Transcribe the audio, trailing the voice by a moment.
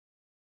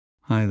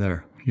Hi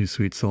there, you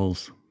sweet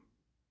souls.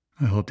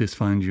 I hope this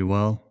finds you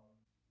well.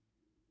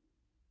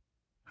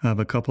 I have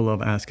a couple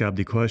of Ask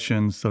Abdi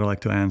questions that I'd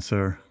like to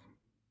answer,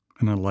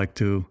 and I'd like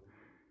to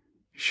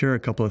share a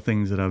couple of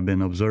things that I've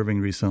been observing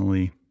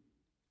recently.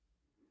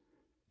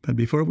 But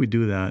before we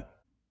do that,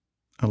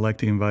 I'd like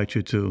to invite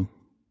you to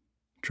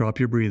drop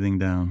your breathing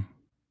down.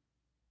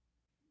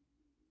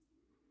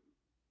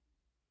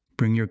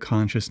 Bring your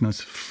consciousness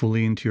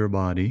fully into your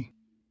body.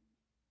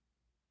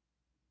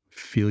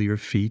 Feel your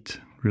feet,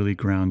 really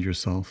ground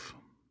yourself.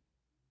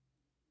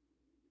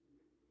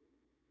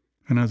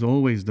 And as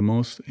always, the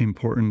most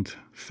important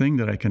thing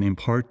that I can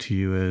impart to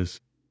you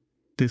is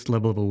this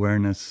level of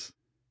awareness,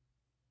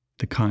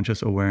 the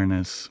conscious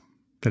awareness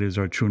that is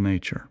our true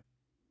nature.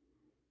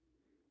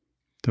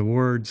 The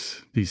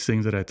words, these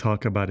things that I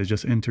talk about, is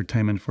just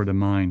entertainment for the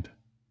mind.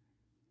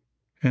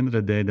 End of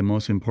the day, the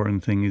most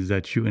important thing is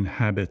that you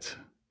inhabit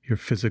your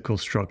physical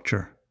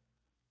structure,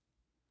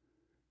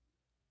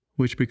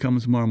 which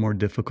becomes more and more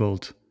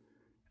difficult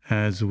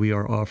as we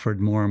are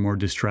offered more and more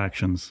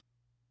distractions,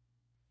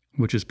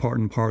 which is part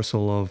and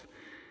parcel of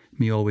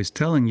me always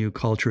telling you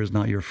culture is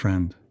not your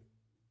friend.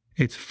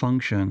 Its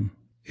function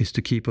is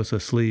to keep us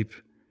asleep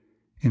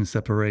in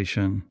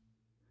separation,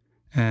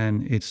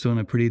 and it's doing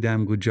a pretty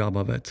damn good job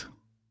of it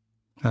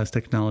as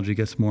technology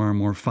gets more and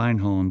more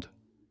fine-honed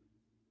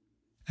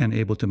and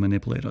able to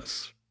manipulate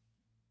us.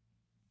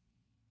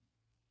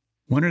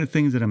 One of the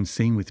things that I'm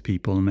seeing with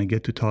people, and I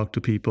get to talk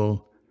to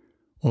people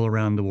all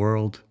around the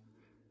world,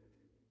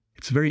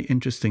 it's very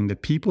interesting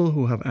that people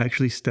who have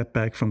actually stepped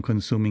back from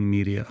consuming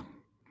media,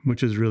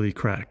 which is really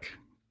crack,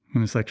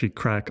 and it's actually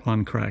crack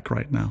on crack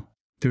right now,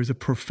 there's a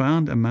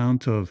profound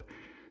amount of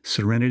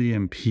serenity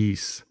and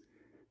peace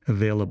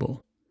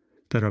available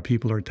that our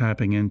people are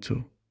tapping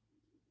into.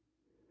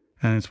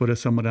 And it's whether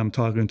someone I'm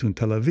talking to in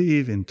Tel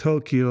Aviv, in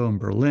Tokyo, in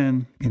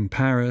Berlin, in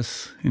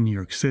Paris, in New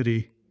York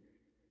City.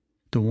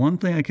 The one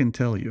thing I can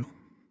tell you,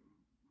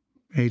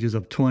 ages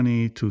of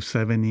 20 to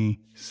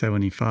 70,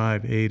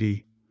 75,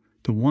 80,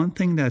 the one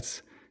thing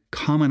that's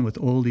common with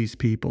all these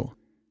people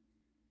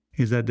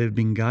is that they've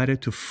been guided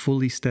to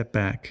fully step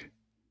back,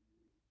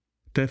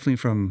 definitely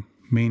from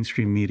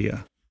mainstream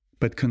media,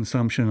 but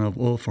consumption of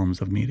all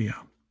forms of media.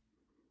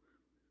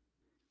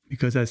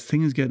 Because as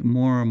things get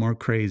more and more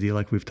crazy,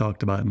 like we've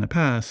talked about in the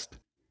past,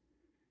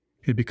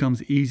 it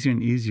becomes easier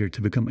and easier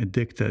to become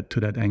addicted to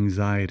that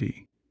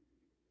anxiety,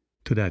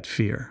 to that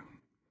fear.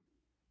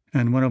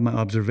 And one of my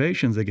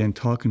observations, again,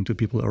 talking to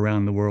people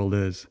around the world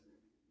is,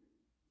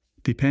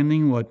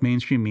 depending what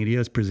mainstream media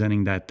is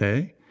presenting that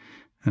day,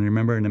 and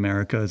remember in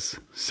America, it's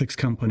 6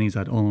 companies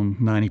that own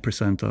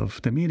 90% of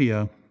the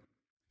media,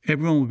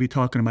 everyone will be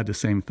talking about the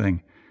same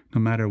thing, no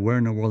matter where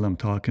in the world I'm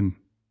talking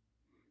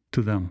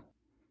to them.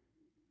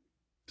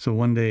 So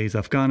one day is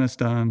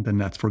Afghanistan, then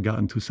that's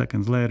forgotten 2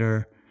 seconds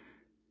later.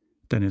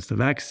 Then it's the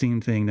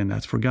vaccine thing, then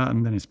that's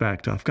forgotten, then it's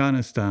back to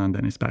Afghanistan,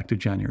 then it's back to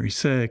January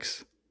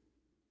 6th.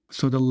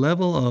 So the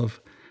level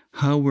of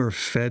how we're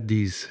fed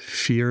these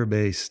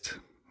fear-based,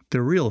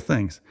 they're real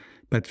things,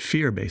 but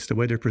fear-based, the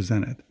way they're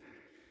presented,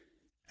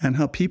 and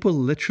how people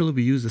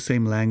literally use the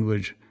same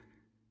language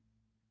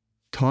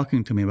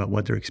talking to me about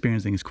what they're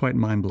experiencing is quite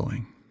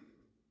mind-blowing.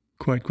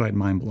 Quite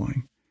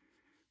mind-blowing,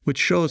 which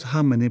shows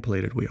how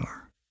manipulated we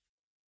are.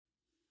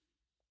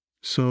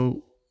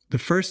 So the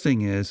first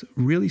thing is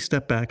really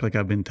step back, like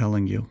I've been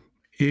telling you,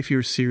 if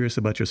you're serious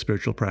about your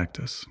spiritual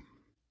practice.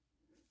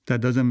 That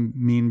doesn't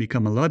mean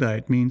become a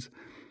Luddite. It means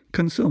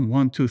consume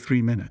 1, 2,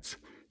 3 minutes.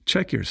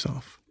 Check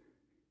yourself.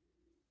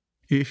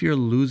 If you're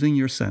losing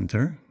your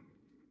center,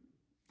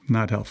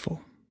 not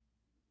helpful.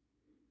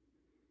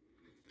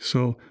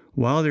 So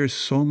while there's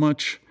so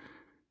much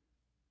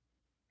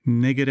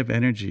negative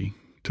energy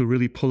to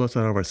really pull us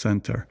out of our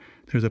center,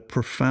 there's a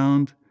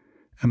profound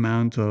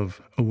amount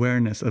of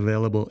awareness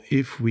available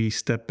if we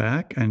step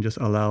back and just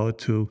allow it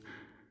to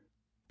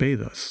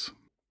bathe us.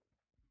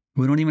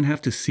 We don't even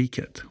have to seek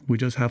it. We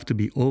just have to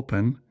be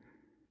open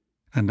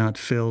and not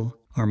fill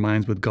our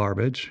minds with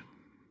garbage,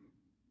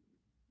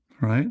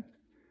 right?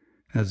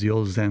 As the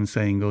old Zen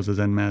saying goes, the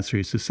Zen master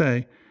used to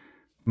say,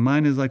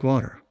 mind is like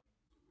water.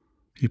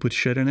 You put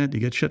shit in it,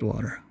 you get shit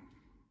water.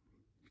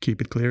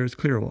 Keep it clear as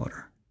clear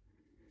water.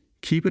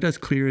 Keep it as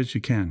clear as you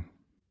can.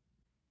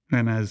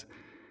 And as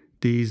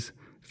these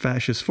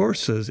fascist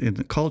forces in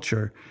the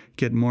culture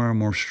get more and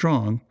more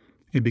strong,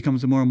 it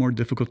becomes more and more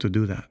difficult to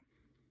do that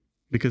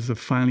because it's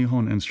a finely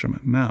honed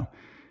instrument. Now,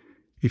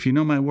 if you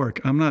know my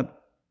work, I'm not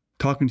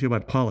talking to you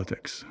about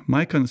politics.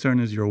 My concern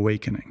is your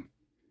awakening,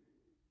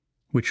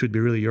 which should be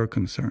really your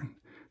concern.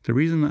 The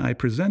reason I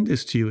present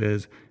this to you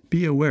is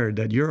be aware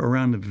that you're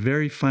around a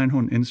very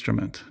fine-honed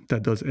instrument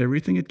that does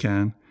everything it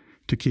can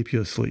to keep you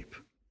asleep.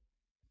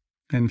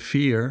 And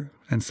fear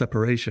and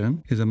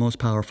separation is the most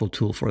powerful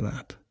tool for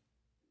that.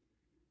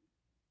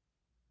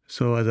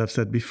 So as I've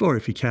said before,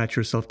 if you catch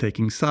yourself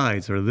taking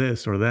sides or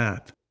this or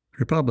that,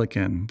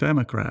 Republican,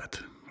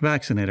 Democrat,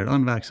 vaccinated,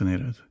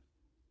 unvaccinated,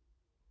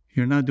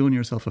 you're not doing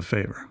yourself a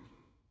favor.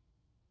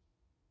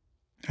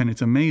 And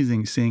it's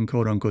amazing seeing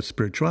quote-unquote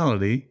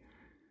spirituality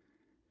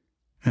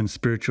and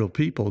spiritual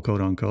people,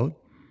 quote unquote,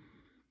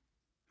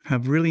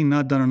 have really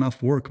not done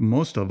enough work,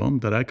 most of them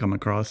that I come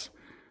across,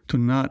 to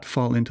not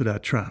fall into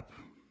that trap.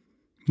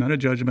 Not a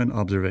judgment,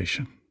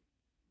 observation.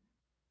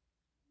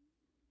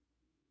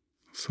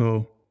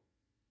 So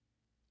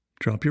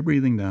drop your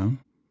breathing down.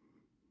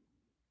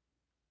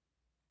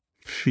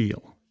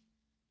 Feel.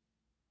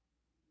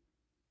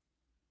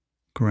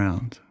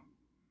 Ground.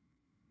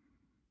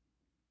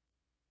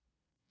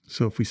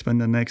 So if we spend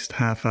the next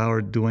half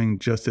hour doing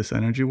just this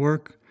energy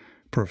work,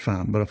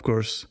 profound. But of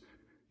course,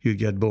 you'd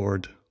get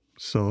bored.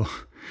 So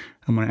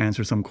I'm going to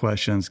answer some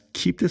questions.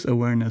 Keep this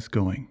awareness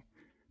going.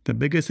 The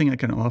biggest thing I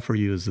can offer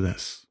you is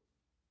this.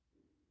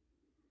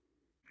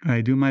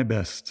 I do my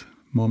best,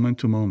 moment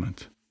to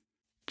moment,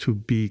 to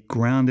be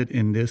grounded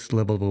in this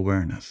level of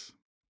awareness,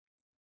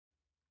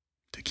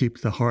 to keep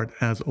the heart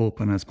as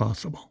open as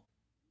possible.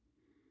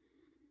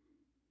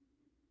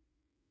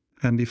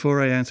 And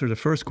before I answer the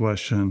first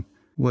question,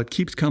 what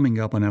keeps coming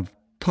up, and I've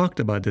talked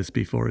about this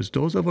before, is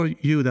those of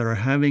you that are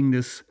having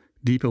this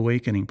deep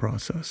awakening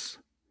process.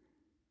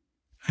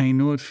 I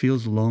know it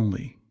feels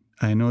lonely.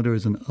 I know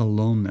there's an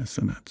aloneness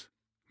in it.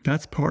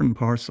 That's part and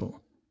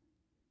parcel.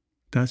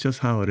 That's just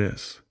how it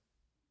is.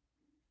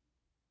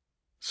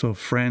 So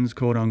friends,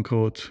 quote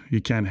unquote,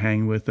 you can't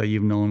hang with that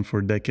you've known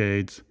for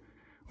decades,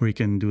 or you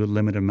can do a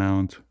limited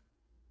amount.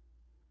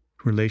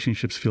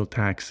 Relationships feel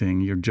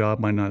taxing. Your job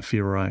might not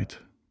feel right.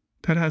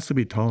 That has to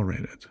be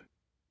tolerated.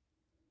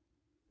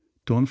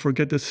 Don't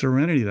forget the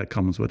serenity that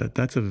comes with it.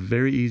 That's a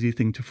very easy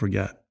thing to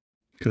forget,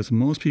 because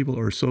most people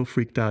are so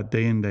freaked out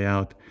day in, day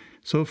out,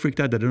 so freaked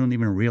out that they don't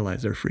even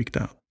realize they're freaked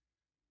out.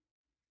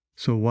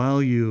 So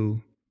while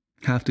you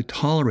have to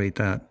tolerate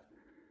that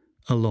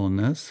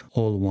aloneness,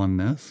 all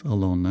oneness,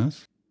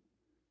 aloneness,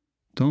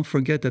 don't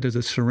forget that there's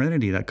a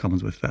serenity that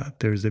comes with that.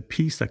 There's a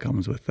peace that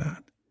comes with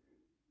that.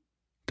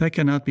 That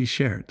cannot be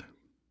shared.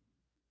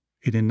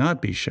 It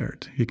cannot be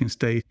shared. You can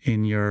stay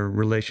in your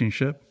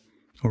relationship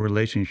or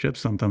relationships.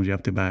 Sometimes you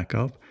have to back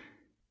up.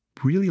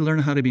 Really learn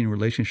how to be in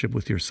relationship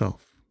with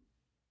yourself.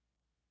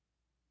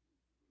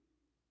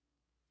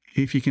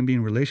 If you can be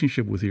in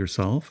relationship with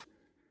yourself,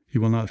 you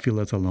will not feel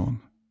as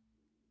alone.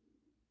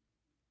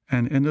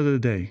 And end of the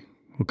day,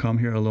 we'll come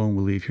here alone,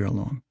 we'll leave here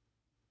alone.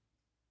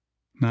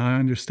 Now I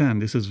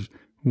understand this is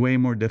way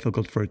more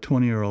difficult for a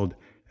 20-year-old,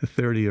 a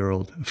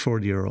 30-year-old, a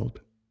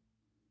 40-year-old.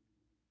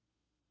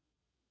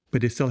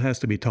 But it still has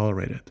to be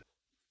tolerated.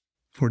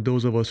 For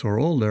those of us who are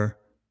older,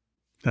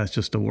 that's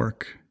just the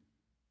work.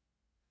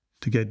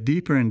 To get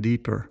deeper and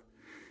deeper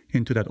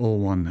into that all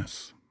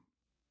oneness.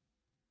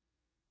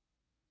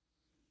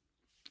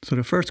 So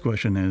the first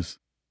question is,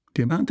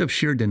 the amount of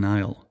sheer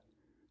denial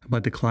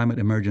about the climate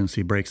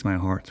emergency breaks my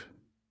heart.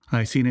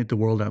 I see it in the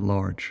world at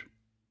large,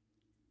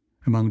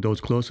 among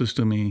those closest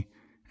to me,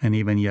 and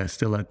even, yes,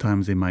 still at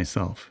times in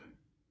myself.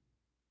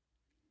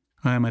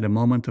 I am at a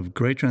moment of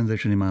great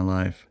transition in my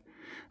life,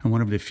 and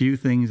one of the few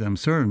things I'm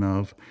certain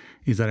of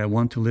is that I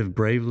want to live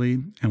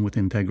bravely and with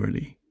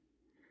integrity,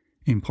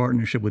 in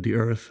partnership with the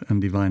earth and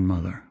Divine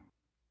Mother.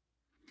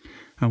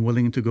 I'm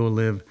willing to go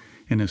live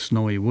in a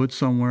snowy wood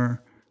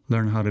somewhere,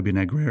 learn how to be an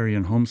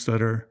agrarian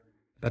homesteader,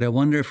 but I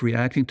wonder if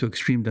reacting to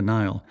extreme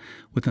denial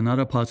with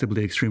another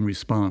possibly extreme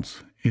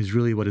response is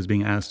really what is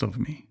being asked of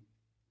me.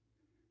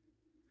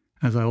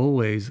 As I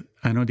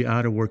know the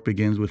outer work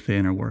begins with the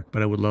inner work,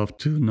 but I would love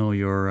to know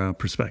your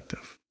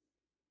perspective.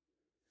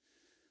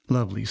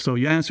 Lovely. So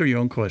you answer your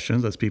own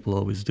questions, as people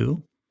always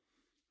do.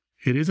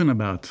 It isn't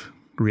about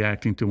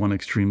reacting to one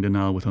extreme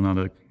denial with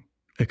another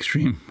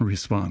extreme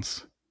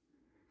response.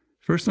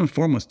 First and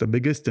foremost, the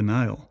biggest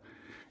denial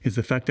is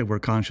the fact that we're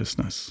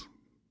consciousness.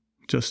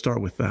 Just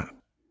start with that.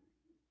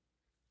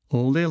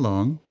 All day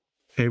long,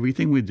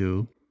 everything we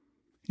do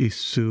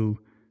is to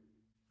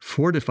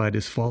fortify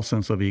this false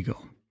sense of ego.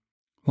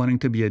 Wanting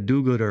to be a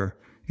do-gooder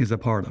is a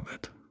part of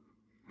it.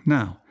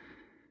 Now,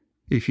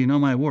 if you know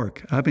my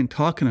work, I've been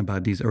talking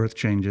about these earth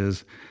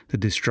changes, the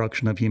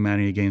destruction of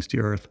humanity against the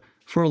earth,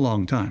 for a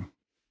long time.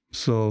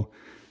 So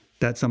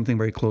that's something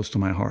very close to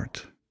my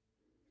heart.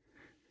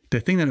 The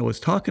thing that I was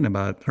talking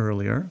about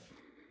earlier,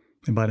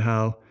 about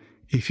how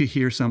if you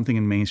hear something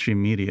in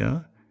mainstream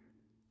media,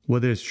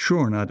 whether it's true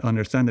or not,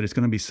 understand that it's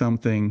going to be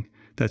something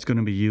that's going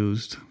to be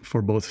used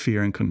for both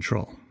fear and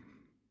control.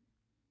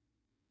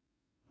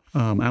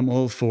 I'm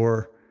all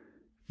for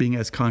being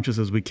as conscious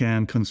as we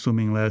can,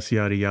 consuming less,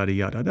 yada, yada,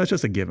 yada. That's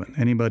just a given.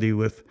 Anybody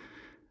with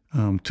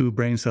 2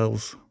 brain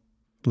cells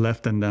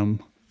left in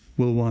them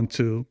will want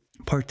to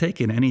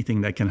partake in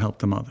anything that can help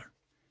the mother.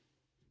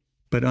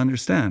 But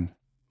understand,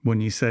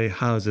 when you say,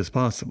 how is this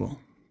possible?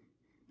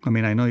 I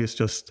mean, I know it's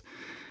just,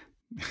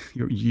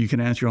 you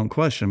can answer your own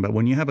question, but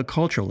when you have a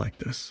culture like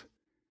this,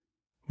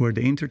 where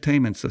the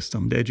entertainment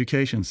system, the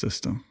education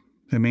system,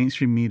 the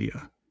mainstream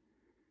media,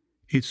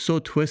 it's so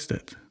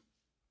twisted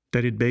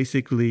that it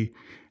basically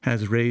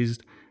has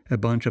raised a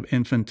bunch of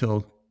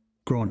infantile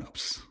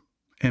grown-ups.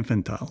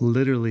 Infantile.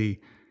 Literally,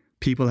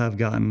 people have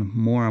gotten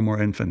more and more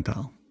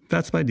infantile.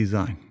 That's by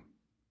design.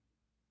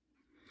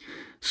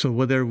 So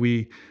whether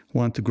we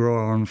want to grow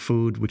our own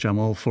food, which I'm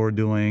all for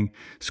doing,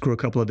 screw a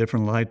couple of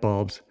different light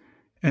bulbs,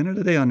 end of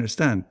the day,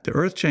 understand, the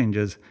earth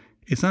changes.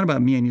 It's not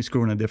about me and you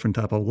screwing a different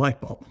type of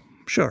light bulb.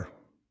 Sure,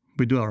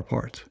 we do our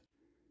part.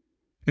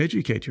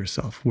 Educate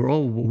yourself. We're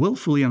all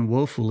willfully and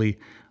woefully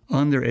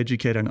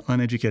undereducated and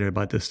uneducated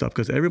about this stuff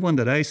because everyone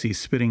that I see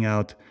spitting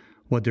out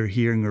what they're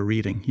hearing or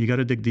reading. You got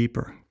to dig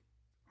deeper,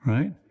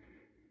 right?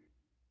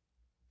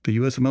 The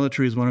U.S.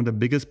 military is one of the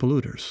biggest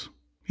polluters.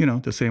 You know,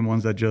 the same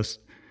ones that just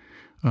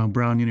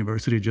Brown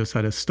University just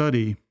had a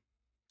study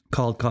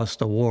called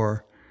Cost of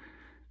War.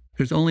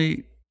 There's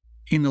only,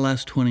 in the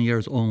last 20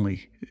 years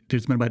only,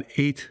 there's been about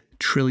 $8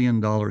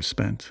 trillion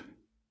spent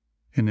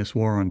in this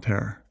war on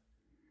terror.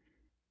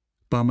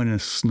 Bombing the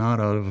snot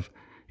out of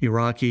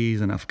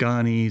Iraqis and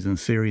Afghanis and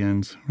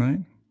Syrians, right?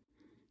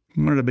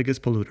 One of the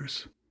biggest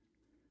polluters.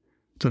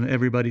 So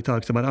everybody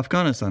talks about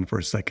Afghanistan for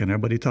a second,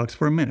 everybody talks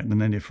for a minute,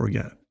 and then they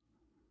forget.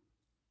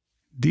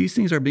 These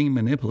things are being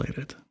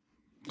manipulated.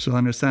 So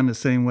understand the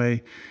same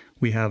way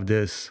we have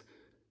this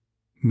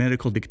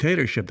medical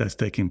dictatorship that's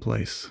taking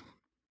place.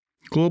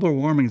 Global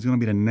warming is going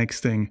to be the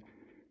next thing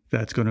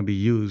that's going to be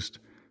used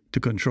to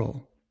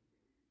control.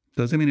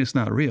 Doesn't mean it's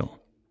not real.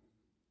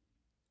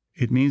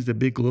 It means the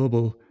big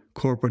global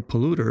corporate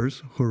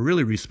polluters, who are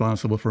really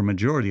responsible for a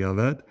majority of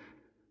it,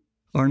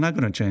 are not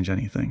going to change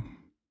anything.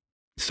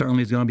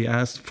 Certainly it's going to be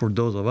asked for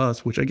those of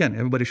us, which again,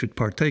 everybody should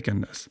partake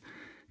in this.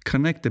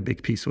 Connect the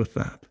big piece with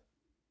that.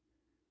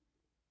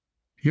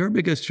 Your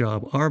biggest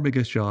job, our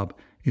biggest job,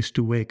 is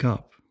to wake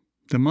up.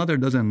 The mother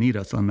doesn't need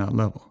us on that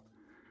level.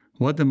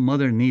 What the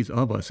mother needs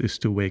of us is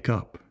to wake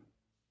up.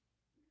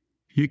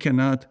 You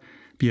cannot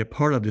be a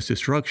part of this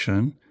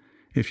destruction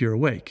if you're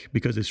awake,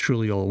 because it's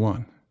truly all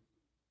one.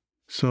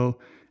 So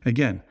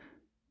again,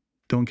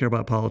 don't care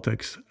about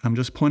politics. I'm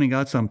just pointing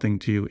out something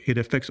to you. It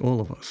affects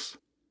all of us.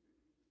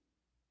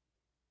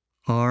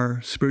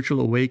 Our spiritual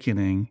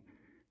awakening,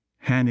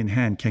 hand in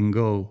hand, can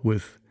go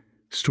with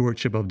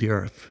stewardship of the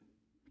earth.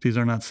 These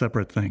are not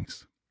separate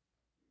things.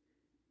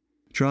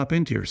 Drop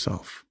into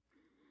yourself.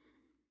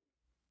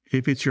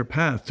 If it's your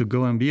path to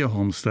go and be a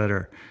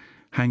homesteader,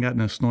 hang out in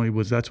the snowy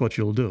woods, that's what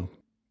you'll do.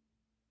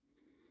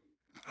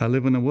 I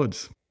live in the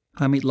woods.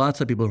 I meet lots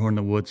of people who are in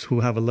the woods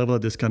who have a level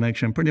of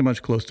disconnection pretty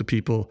much close to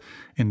people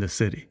in the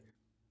city.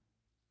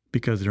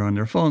 Because they're on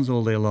their phones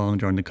all day long,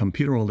 they're on the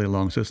computer all day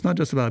long, so it's not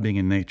just about being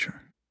in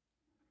nature.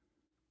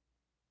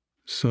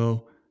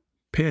 So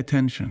pay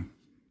attention.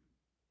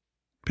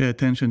 Pay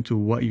attention to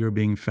what you're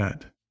being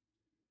fed.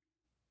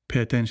 Pay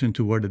attention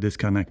to where the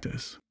disconnect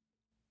is.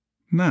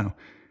 Now,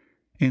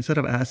 instead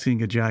of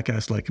asking a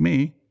jackass like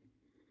me,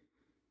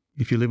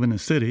 if you live in a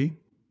city,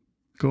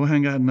 go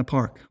hang out in the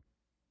park.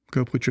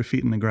 Go put your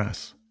feet in the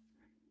grass.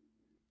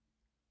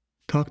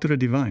 Talk to the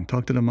divine.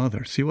 Talk to the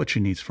mother. See what she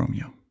needs from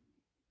you.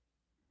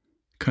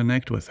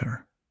 Connect with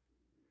her.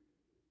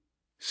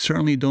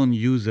 Certainly don't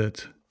use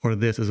it or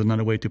this as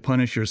another way to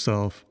punish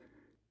yourself,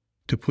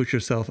 to push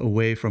yourself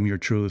away from your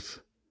truth,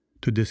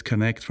 to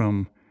disconnect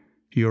from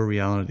your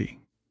reality.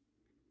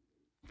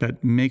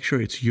 That make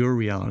sure it's your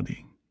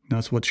reality.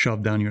 That's what's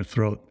shoved down your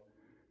throat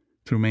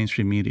through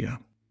mainstream media.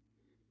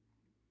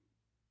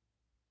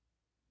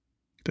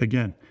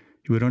 Again,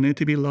 we don't need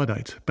to be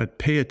Luddites, but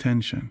pay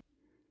attention.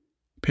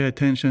 Pay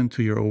attention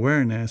to your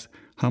awareness.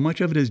 How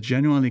much of it is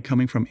genuinely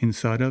coming from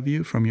inside of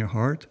you, from your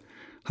heart?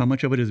 How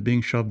much of it is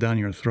being shoved down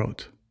your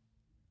throat?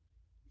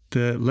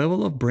 The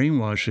level of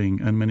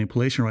brainwashing and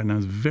manipulation right now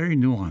is very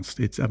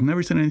nuanced. I've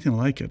never seen anything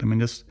like it. I mean,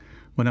 that's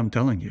what I'm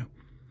telling you.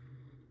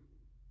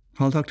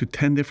 I'll talk to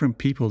 10 different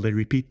people. They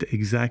repeat the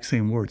exact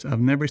same words. I've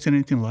never seen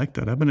anything like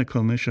that. I've been a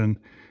clinician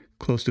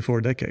close to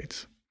 4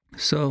 decades.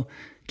 So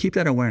keep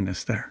that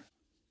awareness there.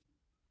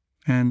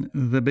 And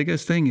the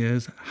biggest thing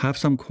is have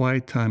some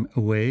quiet time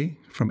away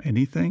from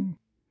anything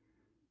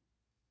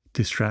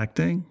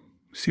distracting.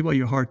 See what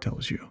your heart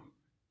tells you.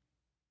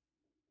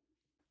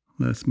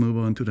 Let's move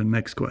on to the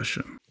next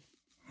question.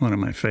 One of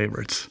my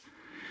favorites.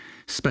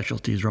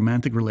 Specialties,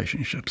 romantic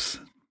relationships,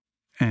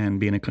 and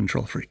being a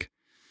control freak.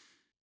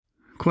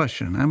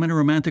 Question. I'm in a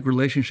romantic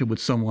relationship with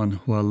someone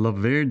who I love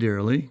very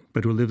dearly,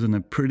 but who lives in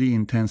a pretty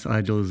intense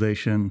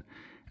idealization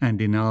and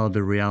denial of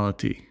the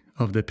reality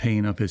of the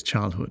pain of his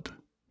childhood,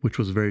 which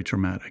was very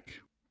traumatic.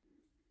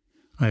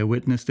 I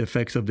witnessed the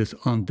effects of this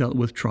undealt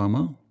with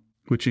trauma,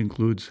 which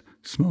includes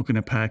smoking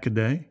a pack a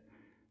day,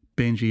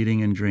 binge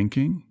eating and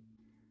drinking,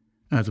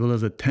 as well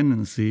as a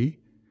tendency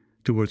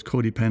towards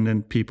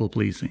codependent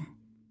people-pleasing.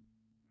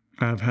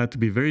 I've had to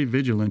be very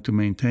vigilant to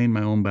maintain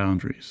my own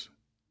boundaries.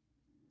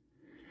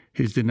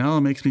 His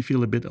denial makes me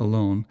feel a bit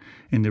alone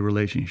in the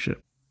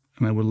relationship,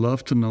 and I would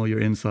love to know your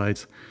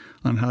insights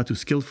on how to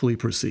skillfully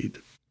proceed.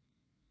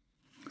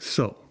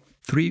 So,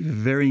 3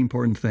 very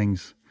important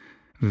things,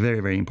 very,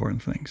 very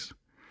important things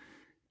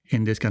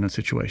in this kind of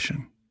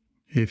situation.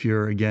 If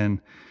you're,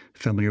 again,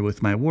 familiar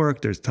with my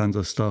work, there's tons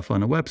of stuff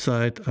on the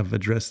website. I've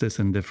addressed this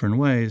in different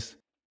ways.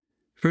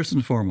 First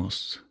and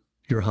foremost,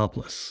 you're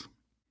helpless.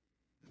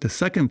 The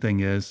second thing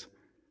is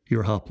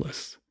you're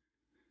helpless.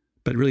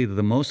 But really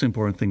the most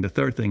important thing, the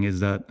third thing, is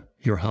that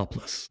you're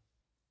helpless.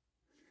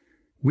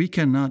 We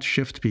cannot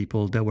shift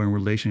people that we're in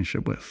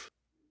relationship with.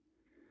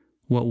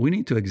 What we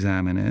need to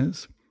examine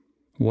is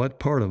what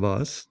part of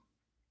us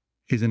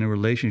is in a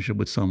relationship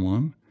with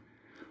someone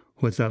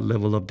who has that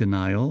level of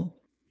denial,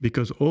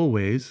 because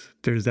always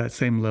there's that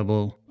same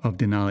level of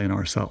denial in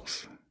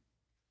ourselves.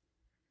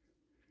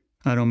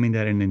 I don't mean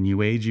that in a new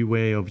agey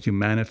way of you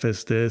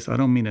manifest this. I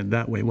don't mean it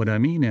that way. What I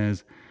mean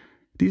is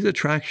these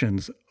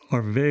attractions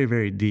are very,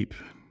 very deep.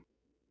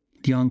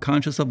 The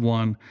unconscious of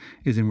one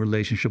is in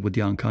relationship with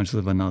the unconscious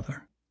of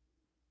another.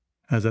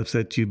 As I've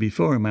said to you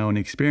before, in my own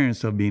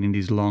experience of being in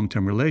these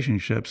long-term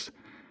relationships,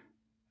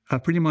 I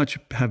pretty much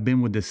have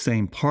been with the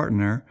same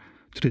partner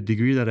to the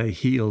degree that I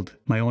healed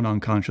my own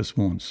unconscious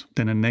wounds.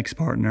 Then the next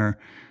partner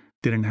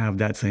didn't have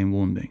that same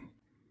wounding.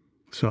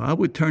 So I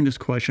would turn this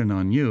question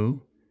on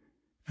you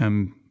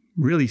and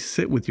really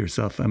sit with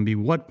yourself and be,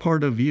 what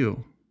part of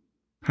you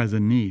has a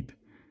need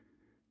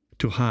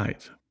to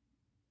hide?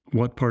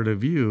 What part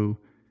of you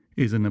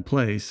is in a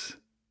place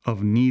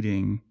of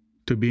needing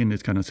to be in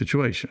this kind of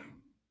situation?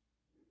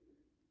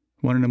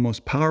 One of the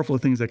most powerful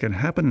things that can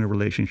happen in a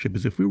relationship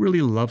is if we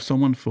really love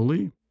someone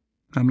fully.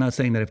 I'm not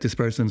saying that if this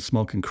person's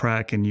smoking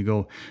crack and you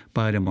go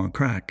buy them more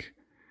crack.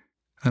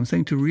 I'm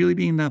saying to really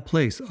be in that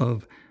place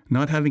of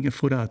not having a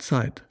foot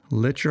outside.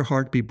 Let your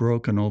heart be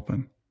broken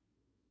open.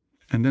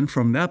 And then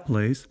from that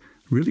place,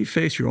 really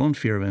face your own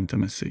fear of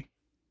intimacy.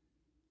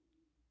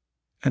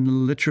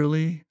 And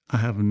literally, I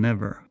have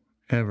never,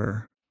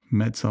 ever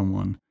met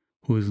someone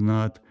who is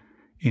not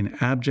in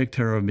abject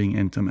terror of being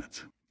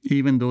intimate.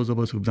 Even those of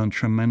us who've done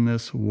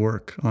tremendous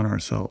work on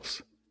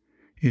ourselves.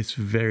 It's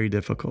very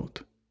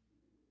difficult.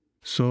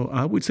 So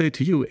I would say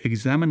to you,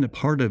 examine the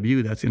part of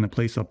you that's in a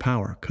place of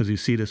power because you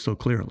see this so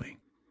clearly.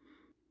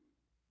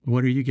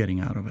 What are you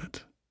getting out of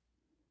it?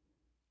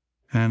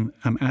 And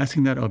I'm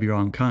asking that of your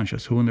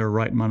unconscious. Who in their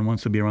right mind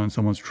wants to be around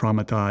someone's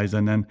traumatized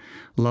and then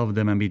love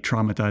them and be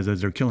traumatized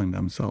as they're killing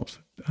themselves?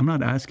 I'm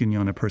not asking you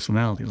on a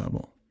personality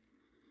level.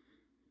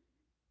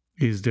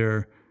 Is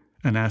there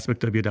an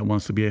aspect of you that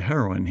wants to be a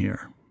heroine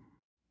here?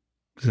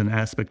 There's an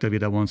aspect of you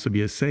that wants to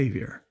be a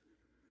savior.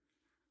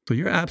 So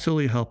you're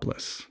absolutely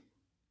helpless.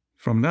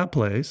 From that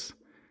place,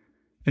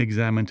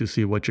 examine to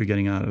see what you're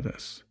getting out of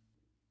this.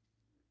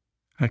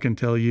 I can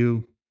tell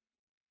you,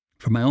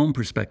 from my own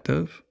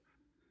perspective,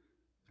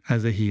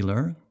 as a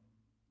healer,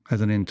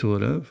 as an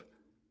intuitive,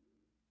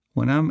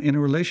 when I'm in a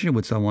relationship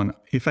with someone,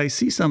 if I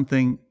see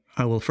something,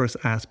 I will first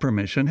ask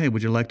permission. Hey,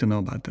 would you like to know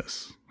about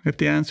this? If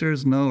the answer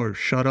is no or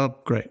shut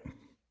up, great.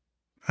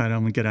 I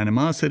don't get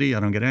animosity. I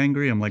don't get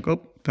angry. I'm like,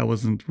 oh, that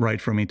wasn't right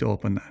for me to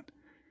open that.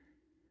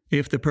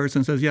 If the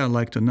person says, yeah, I'd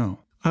like to know,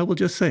 I will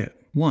just say it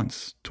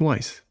once,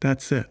 twice.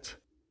 That's it.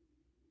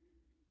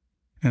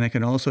 And I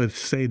can also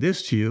say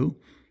this to you,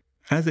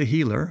 as a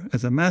healer,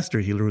 as a master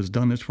healer who's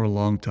done this for a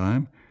long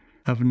time,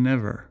 I've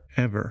never,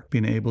 ever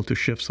been able to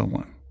shift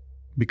someone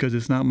because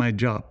it's not my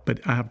job, but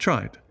I have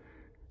tried.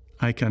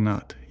 I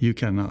cannot. You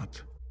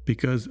cannot.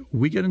 Because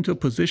we get into a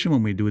position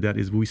when we do that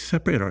is we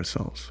separate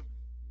ourselves.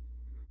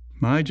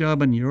 My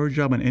job and your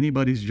job and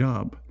anybody's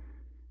job,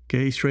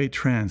 gay, straight,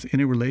 trans, in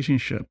a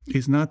relationship,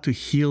 is not to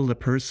heal the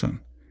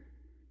person.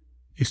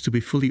 It's to be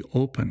fully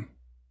open.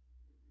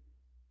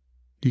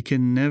 You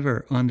can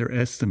never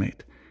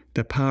underestimate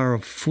the power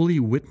of fully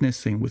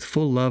witnessing with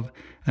full love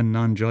and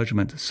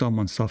non-judgment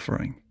someone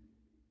suffering.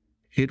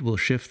 It will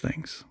shift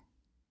things,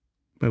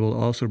 but it will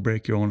also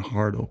break your own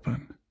heart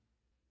open.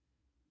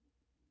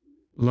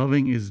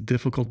 Loving is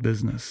difficult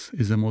business,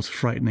 is the most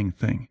frightening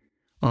thing.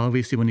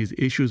 Obviously, when these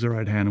issues are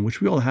at hand, which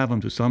we all have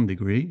them to some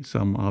degree,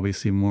 some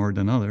obviously more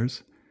than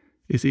others,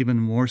 it's even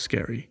more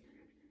scary.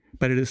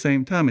 But at the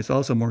same time, it's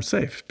also more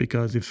safe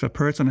because if a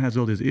person has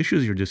all these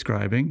issues you're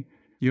describing,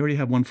 you already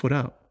have one foot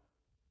out.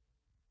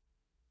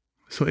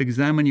 So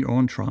examine your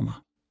own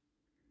trauma.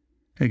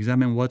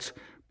 Examine what's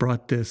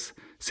brought this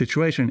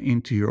situation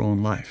into your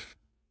own life.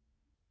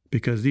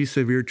 Because these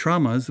severe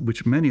traumas,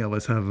 which many of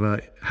us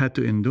have had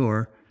to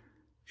endure,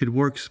 it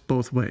works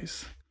both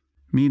ways.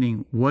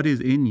 Meaning, what is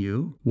in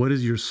you, what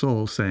is your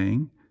soul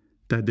saying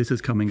that this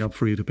is coming up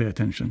for you to pay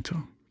attention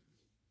to?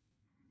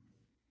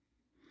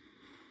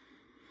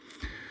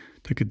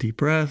 Take a deep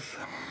breath.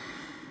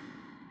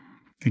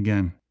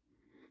 Again,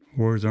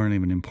 words aren't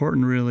even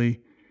important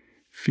really.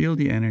 Feel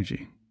the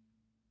energy.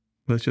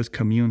 Let's just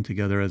commune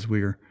together as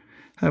we're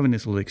having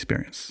this little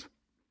experience.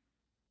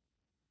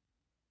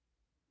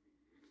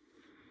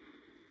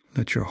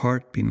 Let your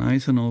heart be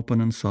nice and open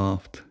and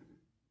soft.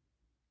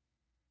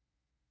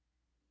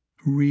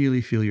 Really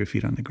feel your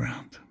feet on the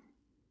ground.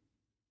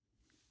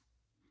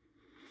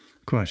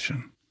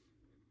 Question.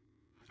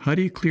 How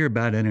do you clear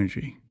bad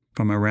energy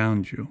from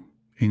around you,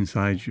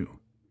 inside you,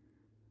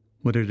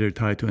 whether they're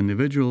tied to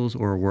individuals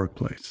or a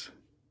workplace?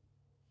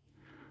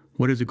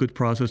 What is a good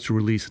process to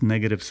release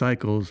negative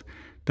cycles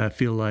that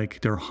feel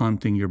like they're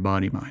haunting your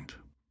body-mind?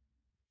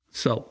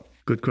 So,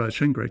 good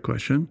question, great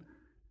question.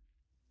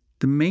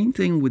 The main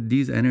thing with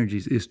these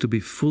energies is to be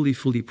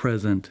fully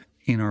present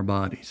in our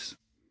bodies.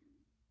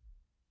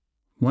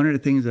 One of the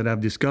things that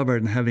I've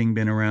discovered, and having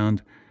been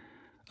around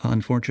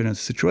unfortunate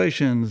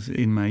situations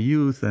in my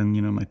youth and,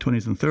 my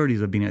 20s and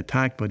 30s of being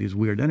attacked by these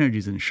weird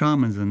energies and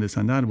shamans and this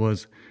and that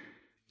was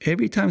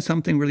every time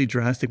something really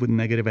drastic with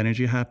negative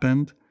energy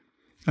happened,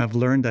 I've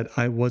learned that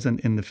I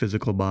wasn't in the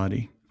physical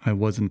body. I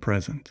wasn't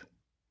present.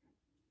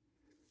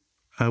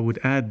 I would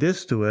add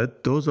this to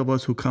it. Those of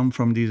us who come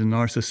from these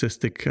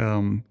narcissistic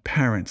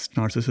parents,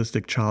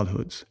 narcissistic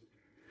childhoods,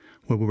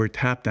 where we were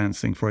tap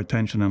dancing for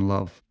attention and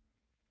love.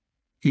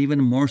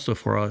 Even more so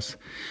for us,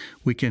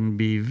 we can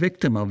be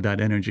victim of that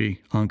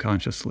energy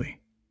unconsciously.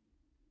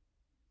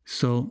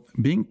 So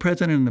being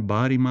present in the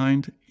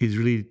body-mind is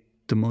really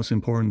the most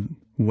important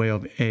way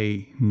of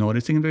A,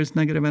 noticing there's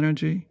negative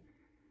energy,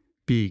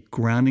 B,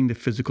 grounding the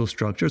physical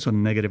structure so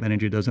negative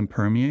energy doesn't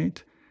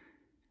permeate,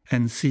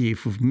 and C,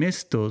 if we've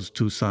missed those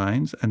two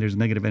signs and there's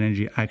negative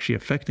energy actually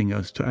affecting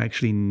us, to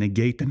actually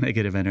negate the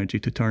negative energy,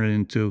 to turn it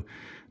into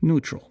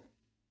neutral.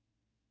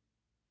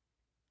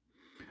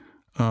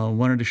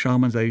 One of the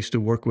shamans I used to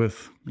work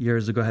with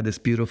years ago had this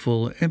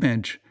beautiful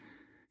image.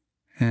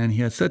 And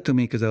he had said to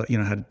me, because I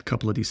had a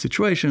couple of these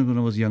situations when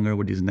I was younger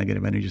where these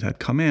negative energies had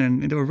come in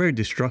and they were very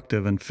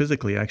destructive and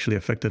physically actually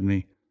affected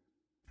me.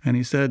 And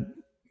he said,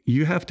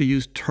 you have to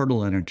use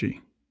turtle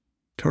energy.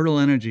 Turtle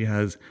energy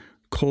has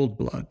cold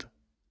blood.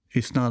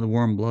 It's not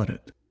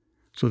warm-blooded.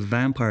 So the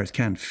vampires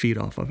can't feed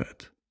off of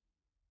it.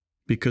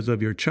 Because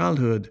of your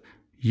childhood,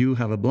 you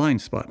have a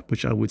blind spot,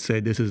 which I would say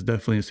this is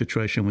definitely a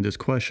situation with this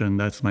question.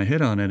 That's my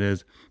hit on it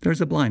is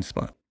there's a blind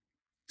spot,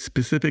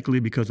 specifically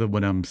because of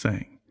what I'm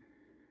saying,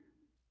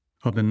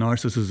 of the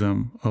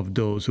narcissism of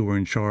those who were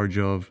in charge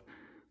of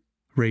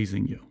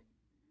raising you.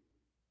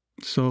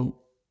 So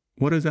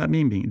what does that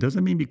mean? It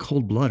doesn't mean be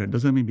cold-blooded. It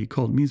doesn't mean be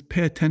cold. It means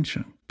pay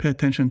attention. Pay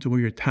attention to where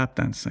you're tap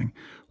dancing.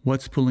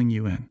 What's pulling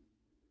you in?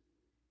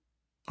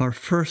 Our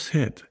first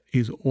hit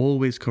is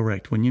always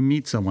correct. When you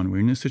meet someone, we're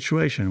in a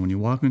situation, when you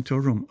walk into a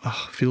room,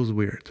 feels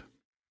weird.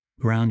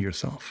 Ground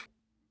yourself.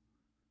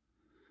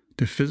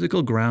 The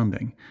physical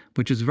grounding,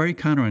 which is very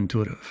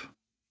counterintuitive,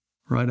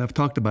 right? I've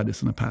talked about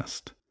this in the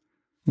past.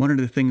 One of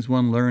the things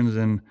one learns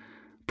in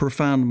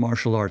profound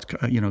martial arts,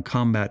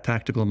 combat,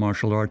 tactical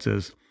martial arts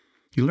is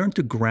you learn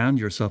to ground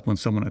yourself when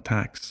someone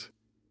attacks.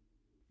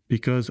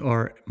 Because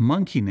our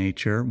monkey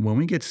nature, when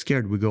we get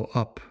scared, we go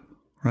up.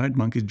 Right?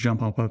 Monkeys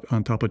jump up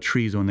on top of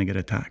trees when they get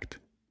attacked.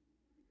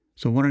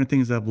 So one of the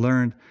things I've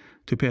learned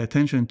to pay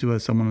attention to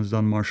as someone who's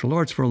done martial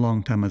arts for a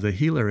long time as a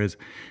healer is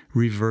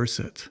reverse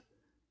it.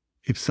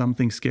 If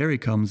something scary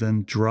comes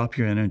in, drop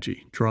your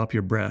energy, drop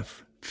your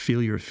breath,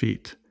 feel your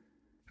feet.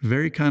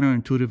 Very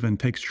counterintuitive and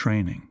takes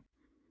training.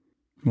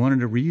 One of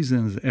the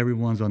reasons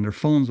everyone's on their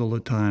phones all the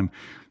time,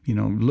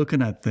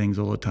 looking at things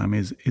all the time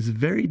is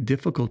very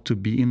difficult to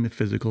be in the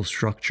physical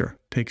structure.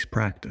 Takes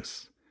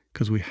practice.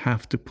 Because we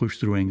have to push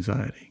through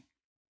anxiety.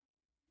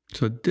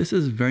 So this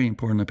is very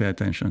important to pay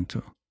attention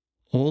to.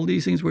 All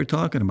these things we're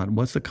talking about,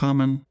 what's the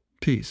common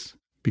piece?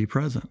 Be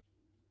present.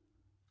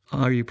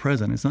 Are you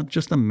present? It's not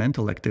just a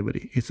mental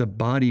activity. It's a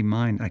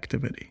body-mind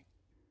activity.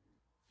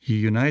 You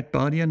unite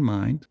body and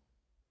mind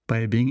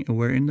by being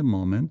aware in the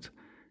moment.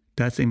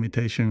 That's the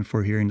invitation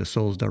for hearing the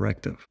soul's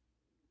directive,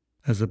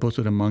 as opposed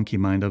to the monkey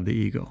mind of the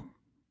ego.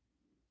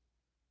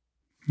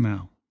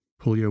 Now,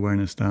 pull your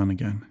awareness down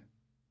again.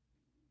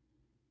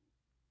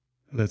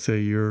 Let's say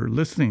you're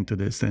listening to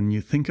this and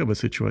you think of a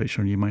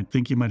situation, you might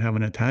think you might have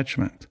an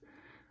attachment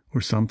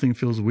or something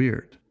feels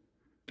weird.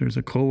 There's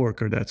a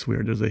coworker that's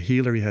weird. There's a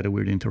healer you had a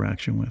weird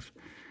interaction with.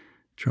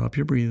 Drop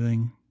your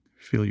breathing,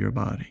 feel your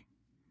body.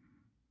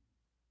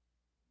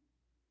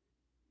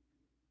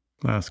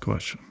 Last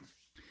question.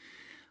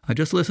 I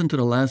just listened to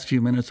the last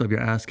few minutes of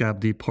your Ask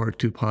Abdi Part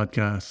 2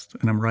 podcast,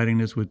 and I'm writing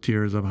this with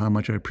tears of how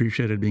much I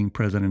appreciated being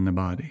present in the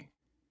body,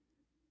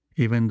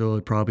 even though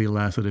it probably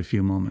lasted a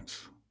few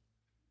moments.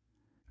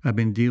 I've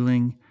been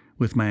dealing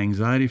with my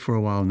anxiety for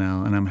a while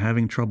now, and I'm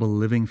having trouble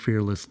living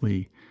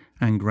fearlessly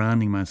and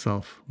grounding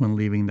myself when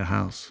leaving the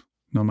house,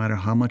 no matter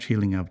how much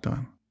healing I've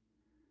done.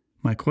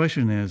 My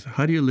question is,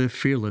 how do you live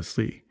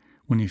fearlessly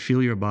when you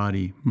feel your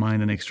body,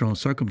 mind, and external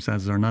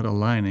circumstances are not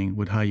aligning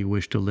with how you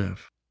wish to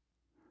live?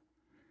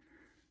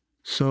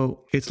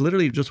 So it's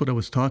literally just what I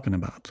was talking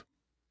about.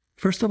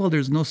 First of all,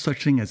 there's no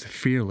such thing as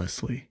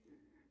fearlessly.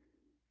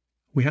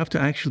 We have to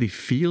actually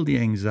feel the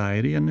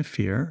anxiety and the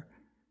fear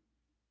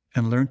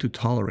and learn to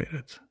tolerate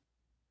it,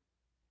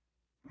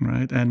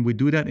 right? And we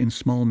do that in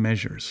small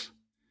measures.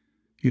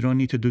 You don't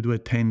need to do a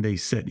 10-day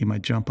sit. You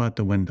might jump out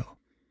the window.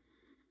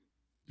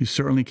 You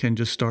certainly can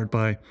just start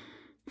by,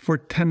 for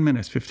 10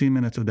 minutes, 15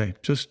 minutes a day,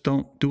 just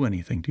don't do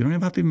anything. You don't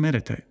even have to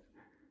meditate.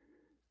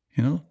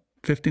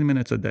 15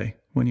 minutes a day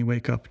when you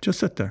wake up, just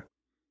sit there.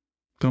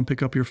 Don't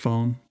pick up your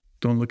phone.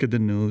 Don't look at the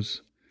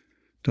news.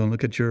 Don't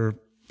look at your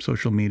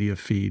social media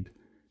feed.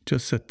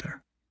 Just sit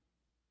there.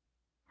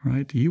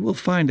 Right? You will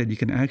find that you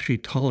can actually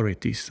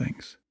tolerate these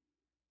things.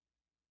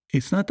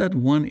 It's not that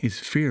one is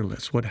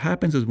fearless. What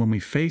happens is when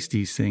we face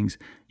these things,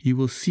 you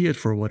will see it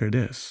for what it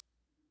is,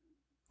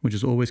 which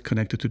is always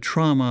connected to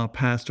trauma,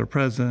 past or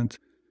present,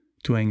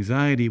 to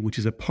anxiety, which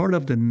is a part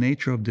of the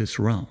nature of this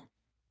realm.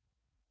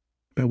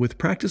 But with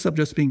practice of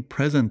just being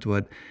present to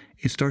it,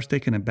 it starts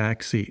taking a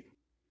back seat.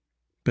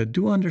 But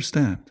do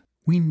understand,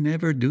 we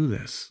never do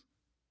this.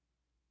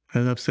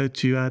 As I've said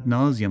to you ad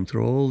nauseum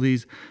through all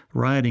these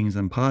writings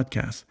and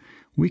podcasts,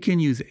 we can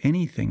use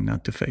anything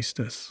not to face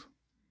this,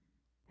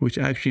 which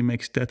actually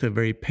makes death a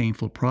very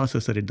painful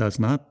process that it does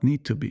not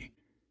need to be,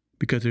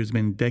 because there's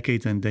been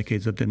decades and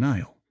decades of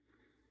denial.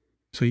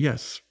 So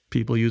yes,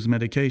 people use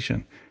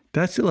medication.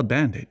 That's still a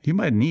Band-Aid. You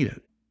might need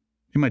it.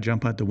 You might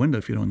jump out the window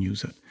if you don't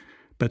use it.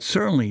 But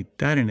certainly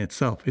that in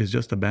itself is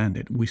just a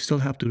Band-Aid. We still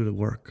have to do the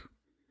work,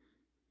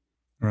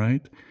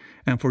 right?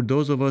 And for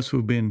those of us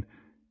who've been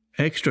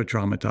extra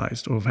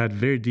traumatized or have had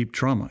very deep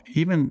trauma,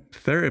 even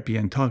therapy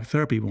and talk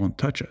therapy won't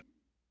touch it.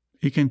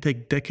 It can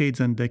take decades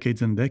and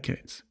decades and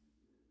decades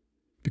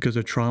because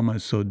the trauma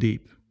is so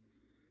deep.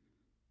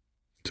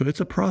 So it's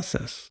a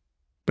process,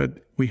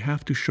 but we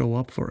have to show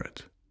up for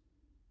it.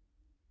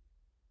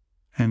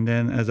 And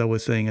then, as I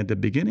was saying at the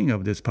beginning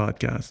of this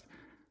podcast,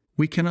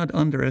 we cannot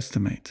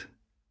underestimate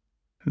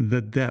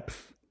the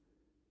depth,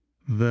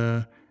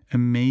 the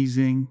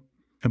amazing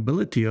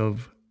ability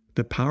of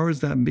the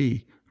powers that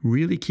be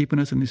really keeping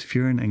us in this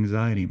fear and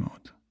anxiety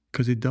mode,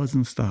 because it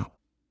doesn't stop.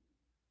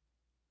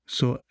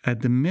 So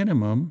at the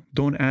minimum,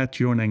 don't add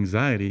to your own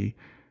anxiety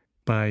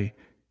by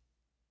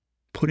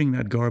putting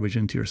that garbage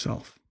into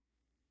yourself.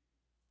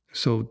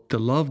 So the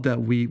love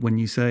that when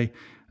you say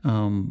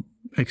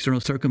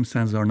external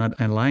circumstances are not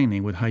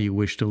aligning with how you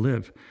wish to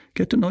live,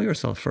 get to know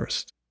yourself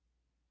first.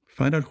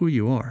 Find out who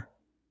you are.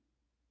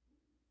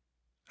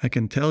 I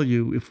can tell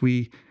you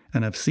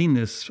and I've seen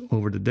this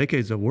over the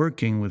decades of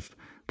working with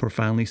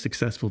profoundly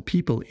successful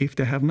people, if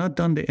they have not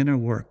done the inner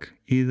work,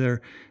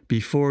 either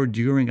before,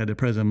 during, at the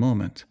present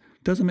moment,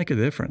 it doesn't make a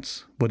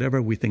difference,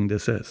 whatever we think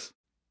this is,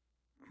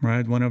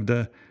 right? One of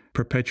the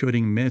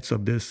perpetuating myths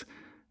of this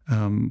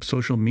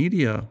social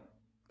media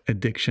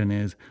addiction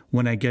is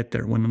when I get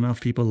there, when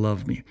enough people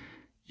love me.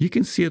 You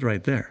can see it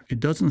right there. It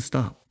doesn't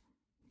stop.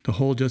 The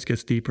hole just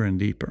gets deeper and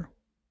deeper.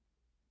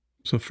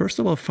 So first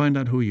of all, find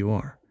out who you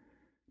are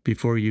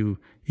before you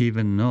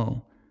even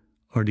know,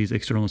 are these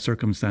external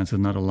circumstances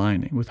not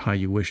aligning with how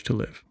you wish to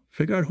live?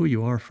 Figure out who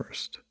you are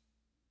first.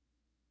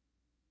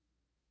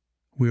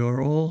 We are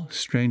all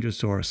strangers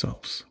to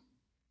ourselves.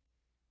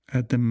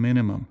 At the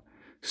minimum,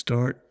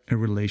 start a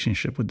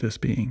relationship with this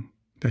being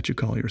that you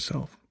call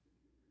yourself.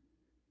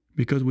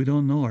 Because we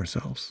don't know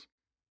ourselves.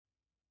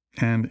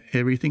 And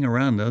everything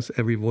around us,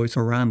 every voice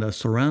around us,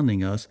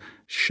 surrounding us,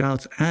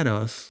 shouts at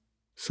us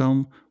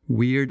some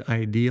weird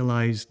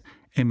idealized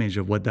image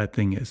of what that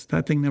thing is.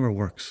 That thing never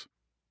works.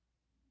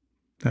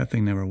 That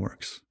thing never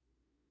works.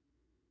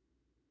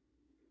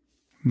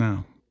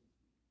 Now,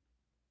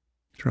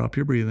 drop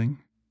your breathing.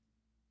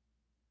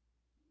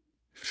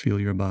 Feel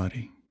your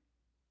body.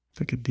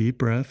 Take a deep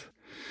breath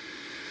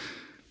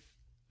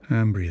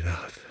and breathe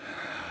out.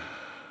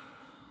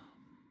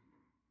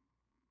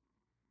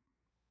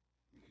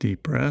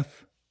 Deep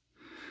breath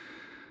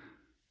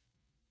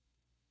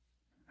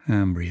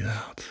and breathe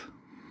out.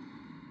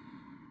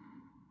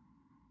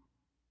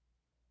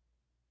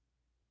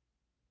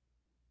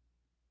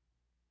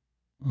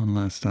 One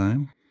last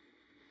time.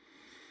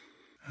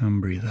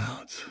 And breathe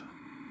out.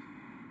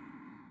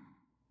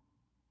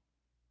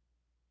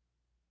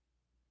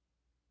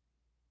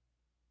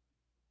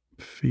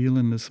 Feel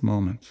in this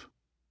moment,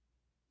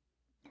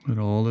 with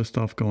all this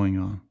stuff going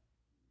on,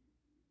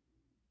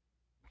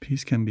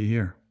 peace can be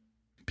here.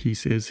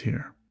 Peace is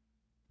here.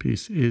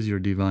 Peace is your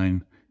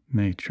divine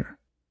nature.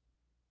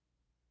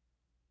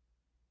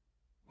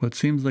 What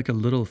seems like a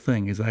little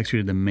thing is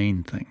actually the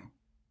main thing.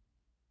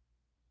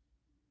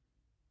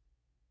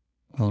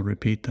 I'll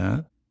repeat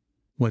that.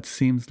 What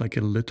seems like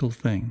a little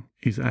thing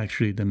is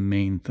actually the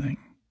main thing.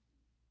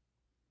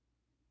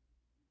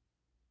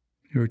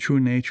 Your true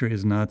nature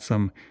is not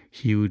some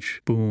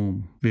huge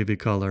boom,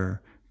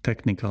 vivicolor,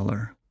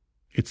 technicolor.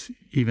 It's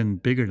even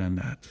bigger than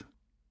that.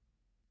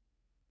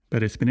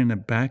 But it's been in the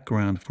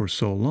background for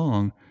so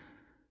long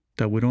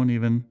that we don't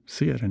even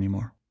see it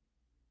anymore.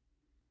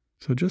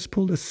 So just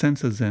pull the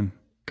senses in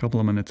a couple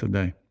of minutes a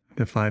day,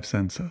 the 5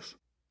 senses,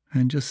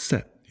 and just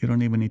sit. You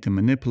don't even need to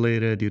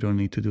manipulate it. You don't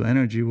need to do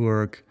energy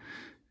work.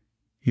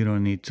 You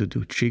don't need to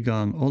do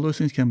qigong. All those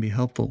things can be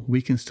helpful.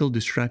 We can still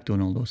distract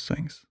doing all those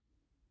things.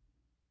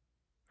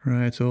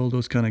 Right? So all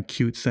those kind of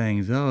cute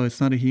sayings, oh, it's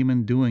not a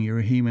human doing, you're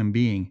a human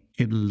being.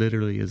 It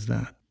literally is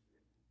that.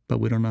 But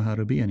we don't know how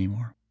to be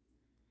anymore.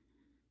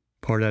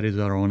 Part of that is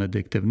our own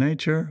addictive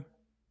nature.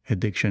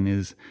 Addiction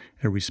is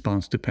a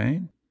response to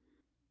pain.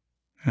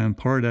 And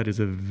part of that is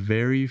a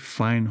very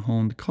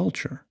fine-honed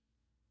culture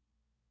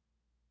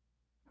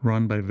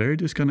run by very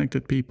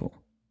disconnected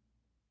people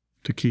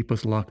to keep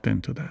us locked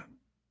into that.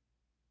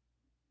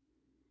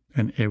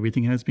 And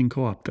everything has been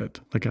co-opted,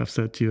 like I've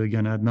said to you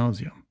again ad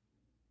nauseum,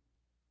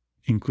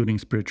 including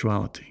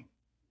spirituality,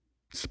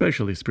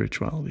 especially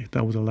spirituality.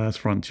 That was the last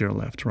frontier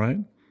left, right?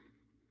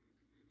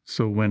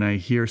 So when I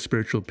hear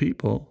spiritual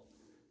people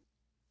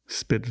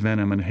spit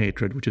venom and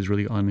hatred, which is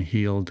really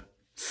unhealed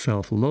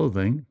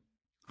self-loathing,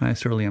 I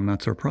certainly am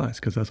not surprised,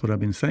 because that's what I've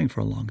been saying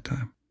for a long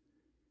time.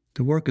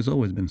 The work has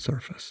always been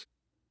surface.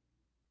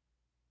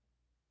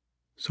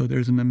 So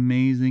there's an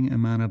amazing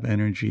amount of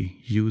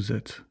energy. Use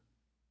it.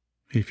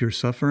 If you're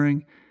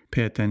suffering,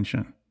 pay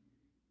attention.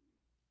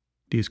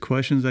 These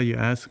questions that you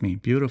ask me,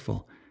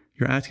 beautiful.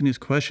 You're asking these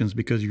questions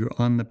because you're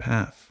on the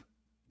path.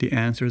 The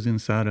answer is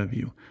inside of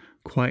you.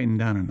 Quieten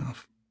down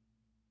enough.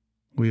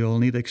 We all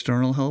need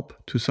external help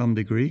to some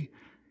degree.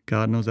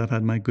 God knows I've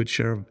had my good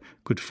share of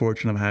good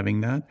fortune of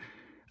having that.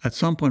 At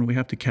some point, we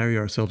have to carry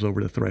ourselves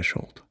over the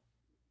threshold.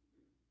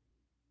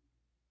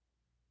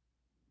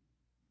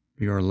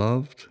 You are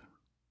loved.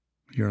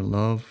 You're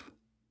loved.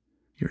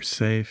 You're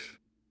safe.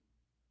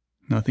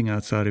 Nothing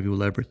outside of you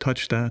will ever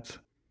touch that.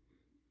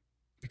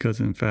 Because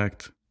in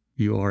fact,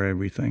 you are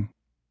everything.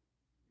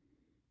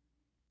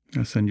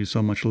 I send you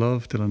so much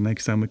love. Till the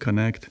next time we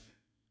connect,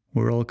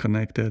 we're all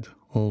connected.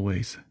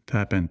 Always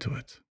tap into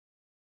it.